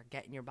 Start there,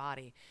 get in your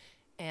body.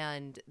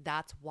 And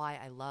that's why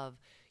I love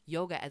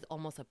yoga as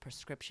almost a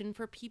prescription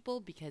for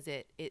people, because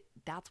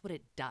that's what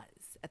it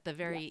does. At the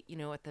very,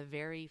 at the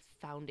very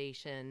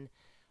foundation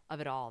of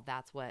it all,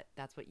 that's what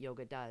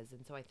yoga does.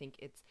 And so I think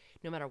it's,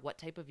 no matter what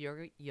type of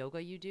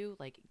yoga you do,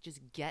 like, just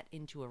get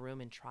into a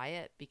room and try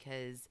it,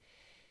 because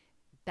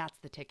that's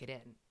the ticket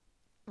in.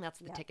 That's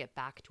the ticket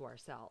back to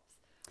ourselves.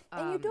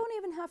 And you don't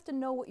even have to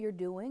know what you're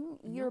doing.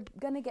 You're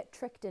going to get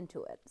tricked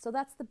into it. So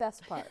that's the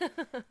best part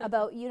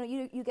about,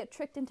 you get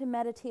tricked into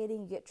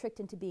meditating, you get tricked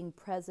into being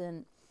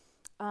present.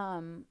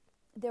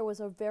 There was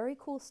a very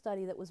cool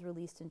study that was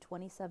released in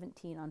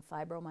 2017 on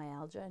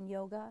fibromyalgia and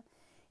yoga.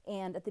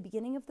 And at the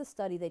beginning of the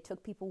study, they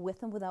took people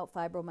with and without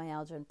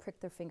fibromyalgia and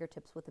pricked their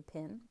fingertips with a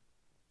pin.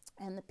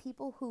 And the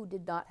people who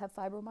did not have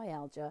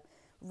fibromyalgia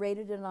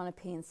rated it on a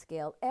pain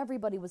scale.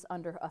 Everybody was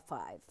under a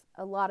 5.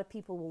 A lot of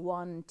people were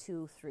 1,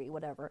 2, 3,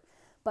 whatever.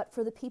 But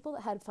for the people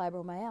that had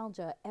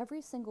fibromyalgia,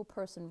 every single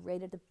person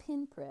rated a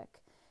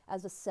pinprick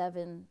as a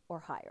 7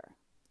 or higher.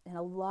 And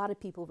a lot of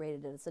people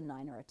rated it as a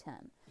 9 or a 10.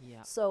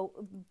 Yeah.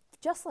 So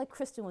just like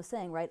Kristen was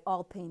saying, right,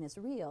 all pain is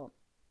real.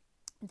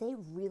 They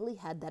really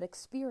had that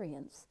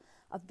experience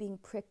of being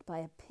pricked by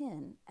a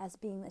pin as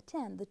being a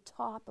 10, the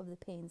top of the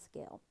pain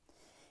scale.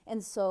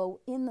 And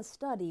so in the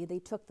study, they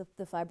took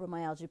the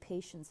fibromyalgia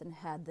patients and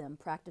had them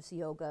practice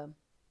yoga,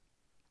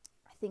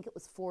 I think it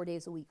was 4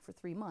 days a week for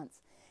 3 months.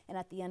 And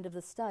at the end of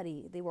the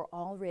study, they were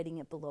all rating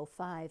it below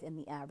 5, and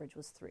the average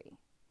was 3.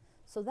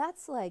 So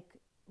that's like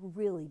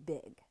really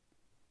big.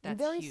 And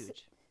That's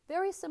huge.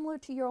 Very similar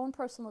to your own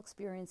personal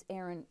experience,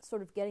 Erin,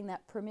 sort of getting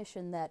that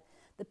permission that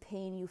the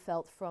pain you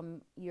felt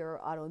from your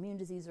autoimmune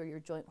disease or your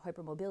joint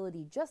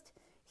hypermobility, just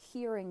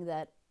hearing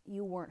that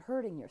you weren't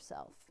hurting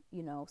yourself,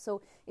 you know.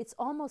 So it's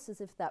almost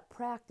as if that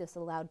practice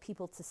allowed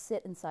people to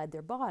sit inside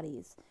their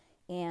bodies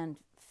and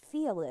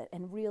feel it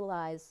and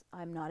realize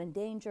I'm not in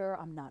danger,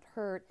 I'm not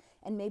hurt,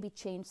 and maybe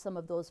change some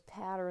of those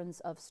patterns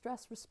of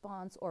stress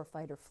response or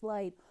fight or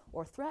flight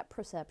or threat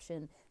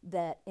perception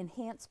that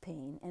enhance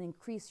pain and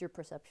increase your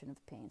perception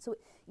of pain. So,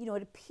 you know,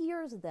 it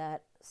appears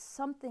that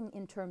something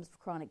in terms of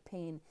chronic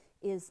pain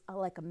is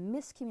like a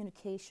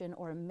miscommunication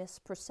or a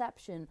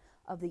misperception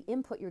of the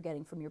input you're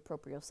getting from your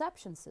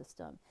proprioception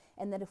system,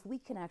 and that if we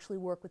can actually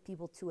work with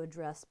people to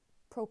address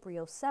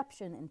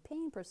proprioception and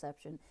pain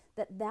perception,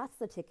 that's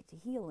the ticket to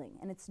healing.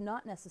 And it's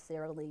not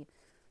necessarily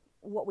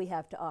what we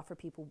have to offer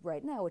people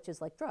right now, which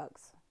is like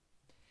drugs.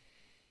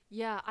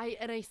 Yeah,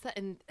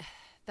 and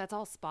that's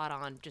all spot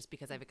on just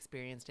because I've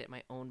experienced it in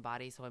my own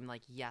body. So I'm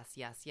like, yes,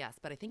 yes, yes.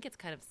 But I think it's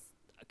kind of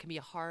can be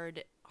a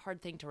hard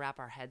thing to wrap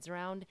our heads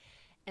around.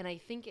 And I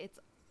think it's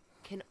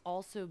can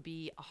also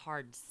be a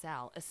hard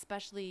sell,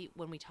 especially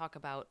when we talk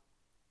about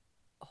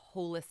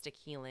holistic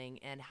healing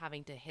and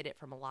having to hit it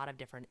from a lot of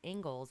different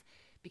angles,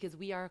 because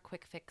we are a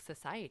quick fix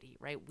society,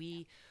 right?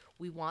 We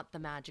want the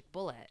magic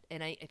bullet.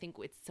 And I think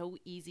it's so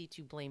easy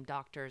to blame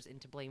doctors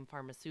and to blame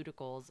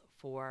pharmaceuticals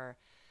for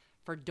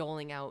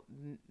doling out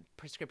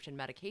prescription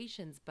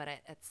medications, but I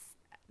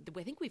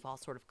think we've all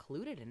sort of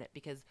colluded in it,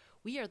 because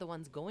we are the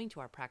ones going to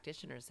our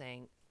practitioners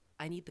saying,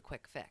 I need the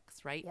quick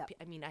fix, right? Yep.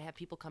 I mean, I have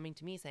people coming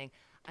to me saying,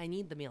 I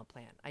need the meal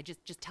plan. I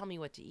just tell me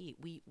what to eat.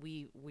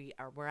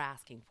 We're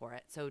asking for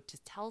it. So to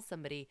tell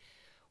somebody,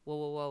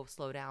 whoa,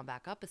 slow down,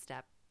 back up a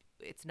step,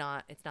 it's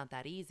not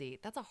that easy.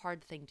 That's a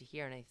hard thing to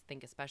hear. And I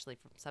think especially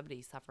from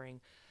somebody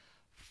suffering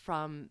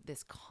from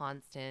this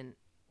constant,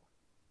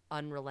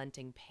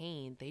 unrelenting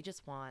pain, they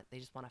just want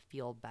to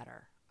feel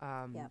better.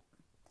 Yeah.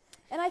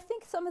 And I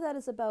think some of that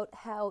is about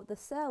how the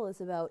sell is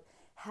about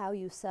how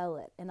you sell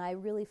it. And I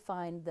really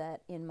find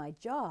that in my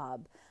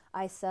job,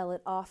 I sell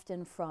it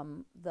often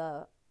from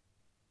the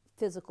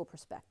physical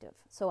perspective.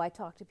 So I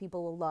talk to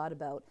people a lot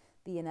about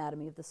the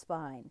anatomy of the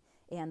spine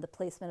and the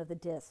placement of the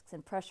discs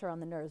and pressure on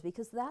the nerves,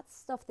 because that's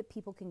stuff that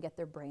people can get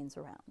their brains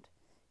around,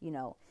 you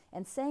know.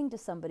 And saying to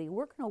somebody,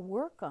 we're going to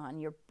work on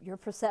your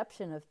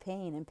perception of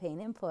pain and pain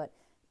input,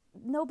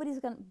 nobody's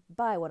going to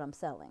buy what I'm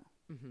selling.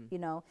 You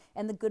know,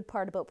 and the good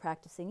part about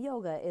practicing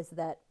yoga is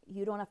that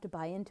you don't have to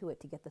buy into it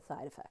to get the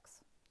side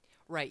effects.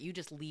 Right. You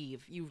just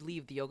leave. You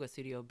leave the yoga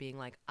studio being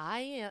like,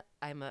 I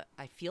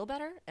feel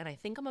better, and I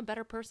think I'm a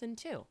better person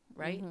too.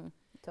 Right.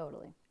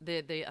 Totally.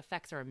 The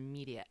effects are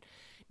immediate.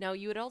 Now,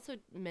 you had also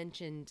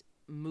mentioned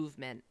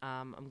movement.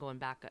 I'm going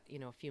back,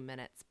 a few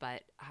minutes,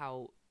 but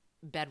how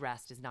bed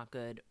rest is not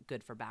good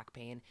for back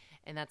pain,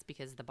 and that's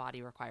because the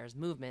body requires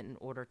movement in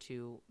order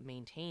to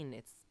maintain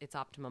its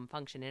optimum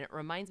function. And it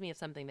reminds me of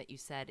something that you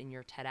said in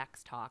your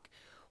TEDx talk,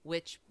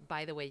 which,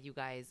 by the way, you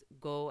guys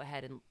go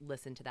ahead and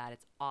listen to that.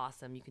 It's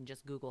awesome. You can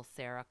just Google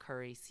Sara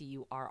Curry,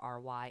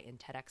 Curry, in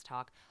TEDx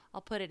talk.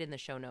 I'll put it in the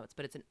show notes,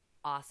 but it's an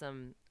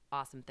awesome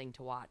thing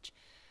to watch.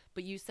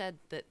 But you said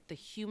that the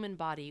human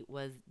body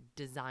was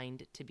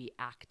designed to be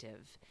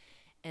active,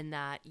 and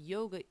that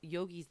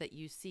yogis that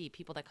you see,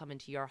 people that come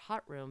into your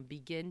hot room,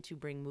 begin to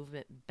bring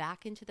movement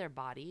back into their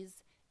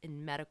bodies,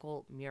 and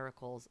medical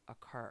miracles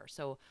occur.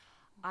 So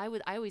I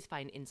always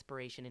find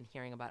inspiration in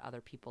hearing about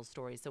other people's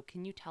stories. So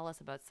can you tell us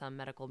about some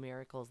medical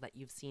miracles that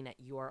you've seen at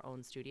your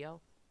own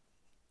studio?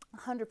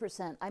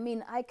 100%. I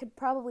mean, I could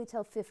probably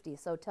tell 50,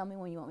 so tell me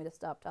when you want me to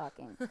stop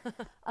talking.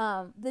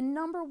 The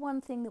number one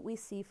thing that we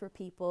see for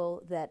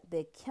people that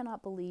they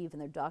cannot believe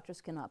and their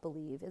doctors cannot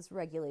believe is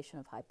regulation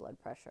of high blood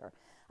pressure.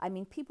 I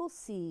mean, people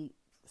see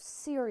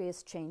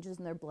serious changes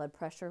in their blood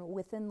pressure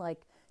within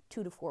like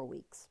 2 to 4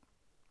 weeks.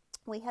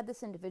 We had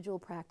this individual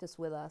practice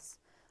with us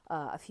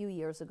a few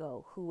years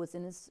ago who was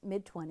in his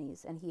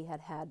mid-20s, and he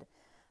had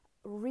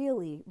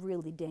really,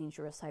 really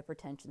dangerous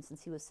hypertension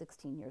since he was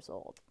 16 years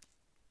old.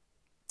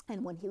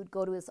 And when he would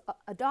go to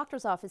a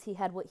doctor's office, he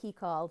had what he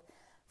called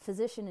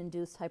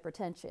physician-induced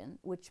hypertension,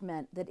 which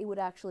meant that it would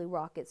actually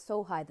rocket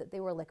so high that they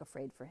were like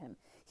afraid for him.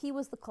 He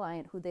was the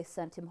client who they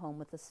sent him home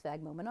with a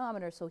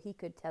sphygmomanometer so he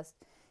could test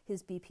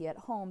his BP at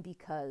home,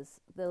 because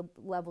the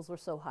levels were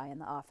so high in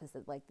the office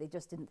that like they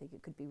just didn't think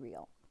it could be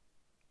real.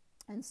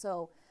 And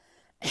so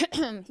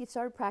he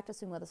started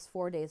practicing with us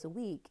 4 days a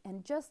week,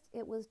 and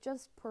it was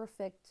just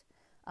perfect.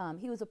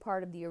 He was a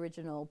part of the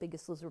original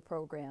Biggest Loser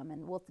program,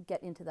 and we'll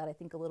get into that, I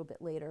think, a little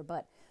bit later.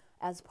 But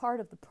as part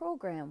of the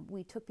program,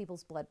 we took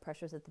people's blood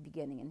pressures at the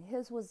beginning, and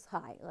his was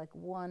high, like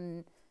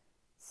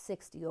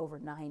 160 over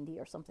 90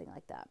 or something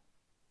like that.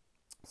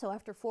 So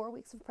after 4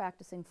 weeks of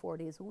practicing 4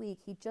 days a week,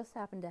 he just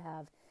happened to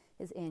have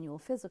his annual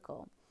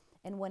physical.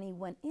 And when he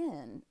went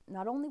in,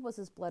 not only was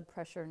his blood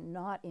pressure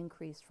not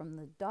increased from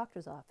the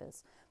doctor's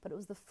office, but it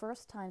was the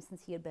first time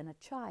since he had been a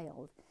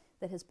child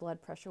that his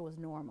blood pressure was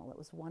normal. It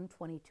was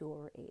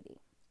 122/80.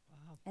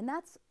 Wow. And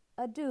that's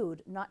a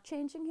dude not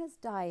changing his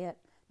diet,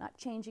 not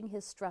changing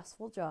his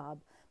stressful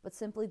job, but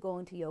simply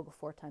going to yoga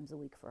 4 times a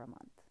week for a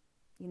month.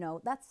 You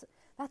know, that's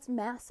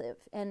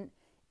massive. And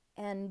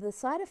the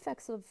side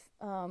effects of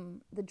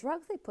the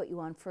drugs they put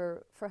you on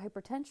for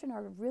hypertension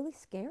are really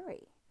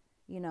scary,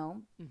 you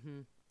know.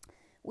 Mm-hmm.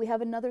 We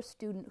have another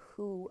student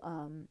who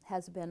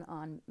has been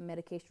on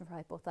medication for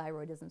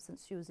hypothyroidism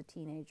since she was a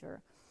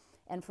teenager.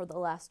 And for the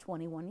last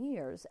 21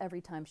 years,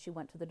 every time she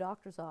went to the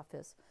doctor's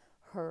office,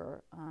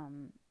 her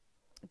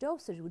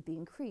dosage would be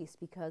increased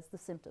because the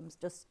symptoms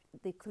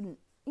they couldn't,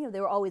 you know,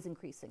 they were always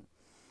increasing.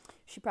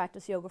 She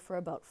practiced yoga for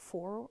about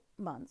 4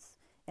 months.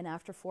 And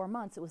after 4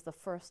 months, it was the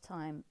first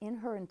time in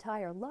her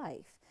entire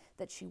life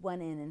that she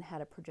went in and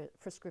had a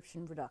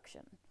prescription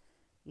reduction.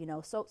 You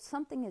know, so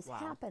something is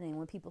happening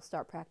when people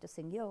start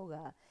practicing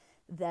yoga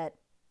that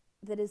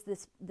is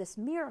this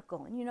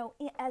miracle. And, you know,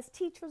 as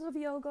teachers of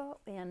yoga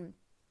and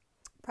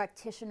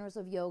practitioners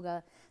of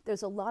yoga,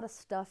 there's a lot of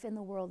stuff in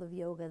the world of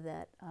yoga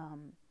that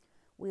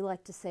we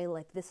like to say,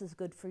 like, this is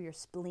good for your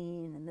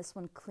spleen, and this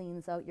one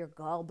cleans out your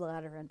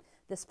gallbladder, and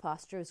this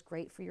posture is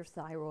great for your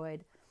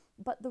thyroid.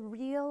 But the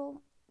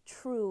real,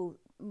 true,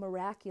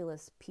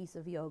 miraculous piece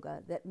of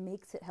yoga that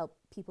makes it help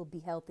people be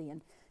healthy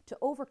and to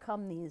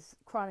overcome these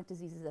chronic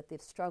diseases that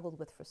they've struggled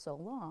with for so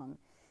long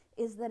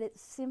is that it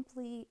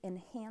simply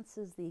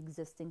enhances the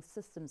existing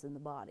systems in the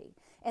body.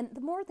 And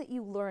the more that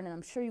you learn, and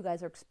I'm sure you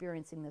guys are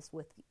experiencing this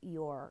with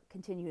your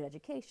continued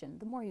education,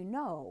 the more you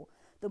know,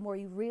 the more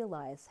you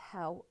realize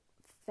how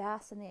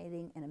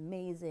fascinating and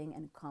amazing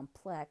and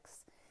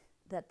complex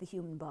that the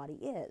human body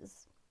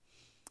is.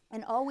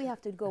 And all we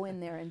have to go in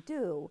there and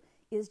do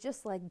is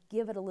just like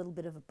give it a little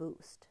bit of a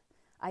boost.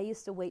 I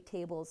used to wait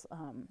tables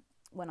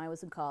when I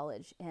was in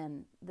college,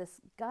 and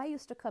this guy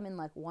used to come in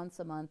like once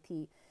a month.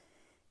 He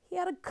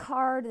had a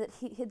card that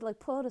he'd like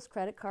pull out his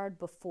credit card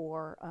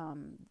before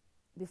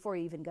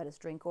he even got his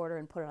drink order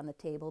and put it on the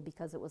table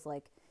because it was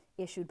like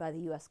issued by the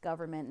U.S.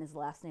 government and his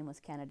last name was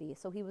Kennedy.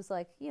 So he was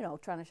like, you know,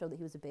 trying to show that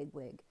he was a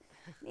bigwig.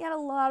 He had a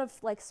lot of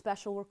like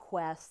special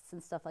requests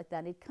and stuff like that.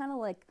 And he'd kind of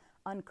like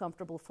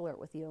uncomfortable flirt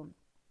with you.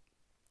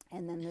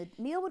 And then the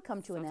meal would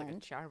come to an Sounds end.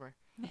 like a charmer.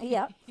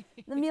 Yeah.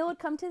 The meal would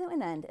come to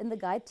an end, and the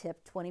guy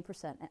tipped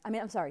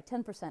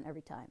 10%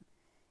 every time.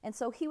 And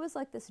so he was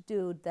like this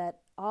dude that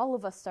all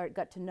of us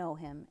got to know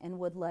him and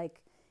would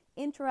like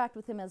interact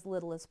with him as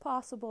little as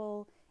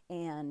possible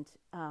and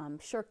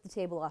shirk the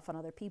table off on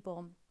other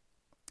people.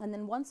 And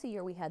then once a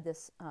year we had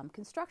this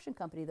construction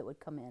company that would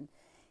come in,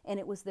 and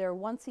it was their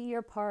once a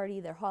year party,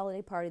 their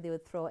holiday party they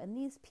would throw. And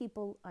these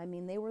people, I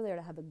mean, they were there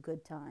to have a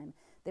good time.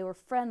 They were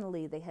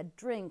friendly, they had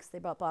drinks, they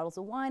brought bottles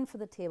of wine for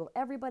the table.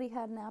 Everybody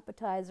had an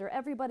appetizer,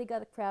 everybody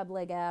got a crab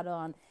leg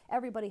add-on,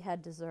 everybody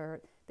had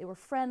dessert. They were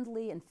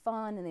friendly and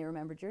fun, and they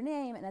remembered your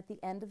name. And at the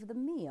end of the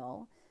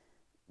meal,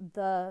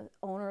 the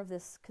owner of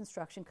this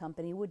construction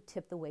company would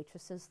tip the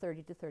waitresses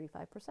 30 to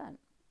 35%.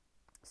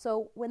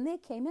 So when they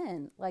came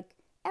in, like,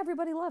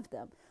 everybody loved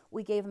them.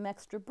 We gave them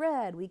extra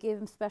bread, we gave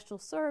them special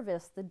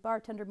service, the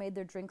bartender made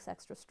their drinks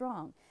extra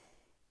strong.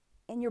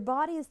 And your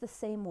body is the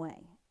same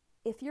way.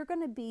 If you're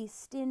going to be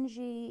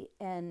stingy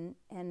and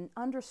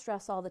under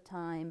stress all the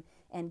time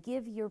and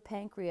give your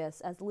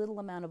pancreas as little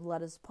amount of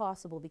blood as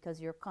possible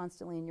because you're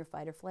constantly in your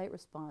fight or flight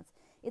response,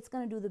 it's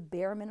going to do the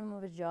bare minimum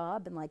of a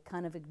job and like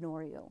kind of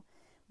ignore you.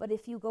 But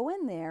if you go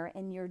in there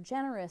and you're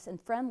generous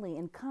and friendly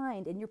and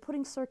kind and you're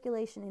putting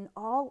circulation in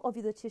all of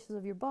the tissues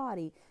of your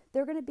body,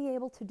 they're going to be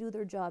able to do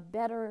their job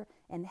better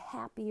and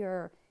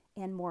happier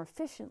and more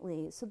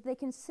efficiently, so that they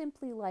can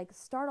simply like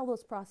start all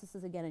those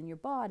processes again in your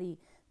body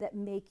that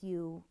make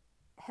you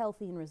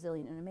healthy and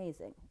resilient and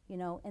amazing, you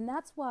know. And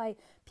that's why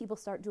people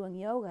start doing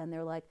yoga and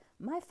they're like,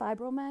 my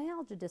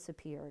fibromyalgia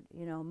disappeared,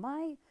 you know,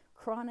 my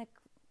chronic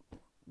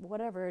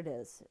whatever it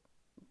is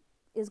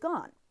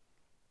gone,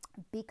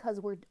 because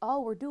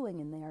all we're doing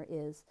in there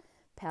is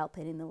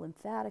palpating the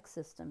lymphatic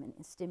system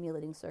and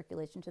stimulating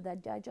circulation to the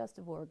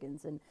digestive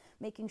organs and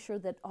making sure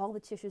that all the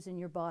tissues in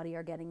your body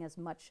are getting as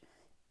much,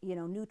 you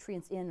know,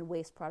 nutrients in and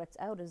waste products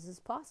out as is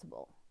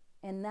possible.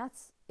 And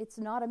it's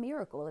not a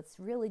miracle, it's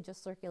really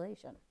just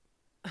circulation.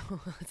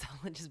 That's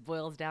all, it just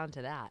boils down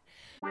to that.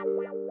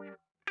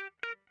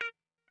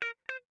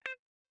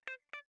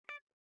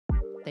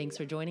 Thanks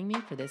for joining me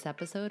for this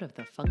episode of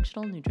the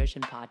Functional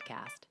Nutrition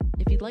Podcast.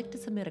 If you'd like to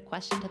submit a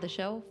question to the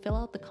show, fill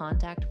out the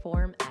contact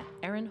form at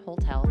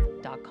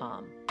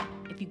erinholthealth.com.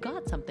 If you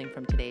got something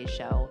from today's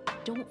show,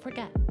 don't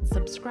forget,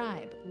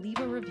 subscribe, leave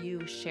a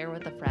review, share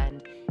with a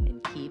friend,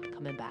 and keep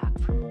coming back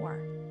for more.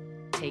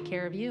 Take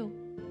care of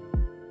you.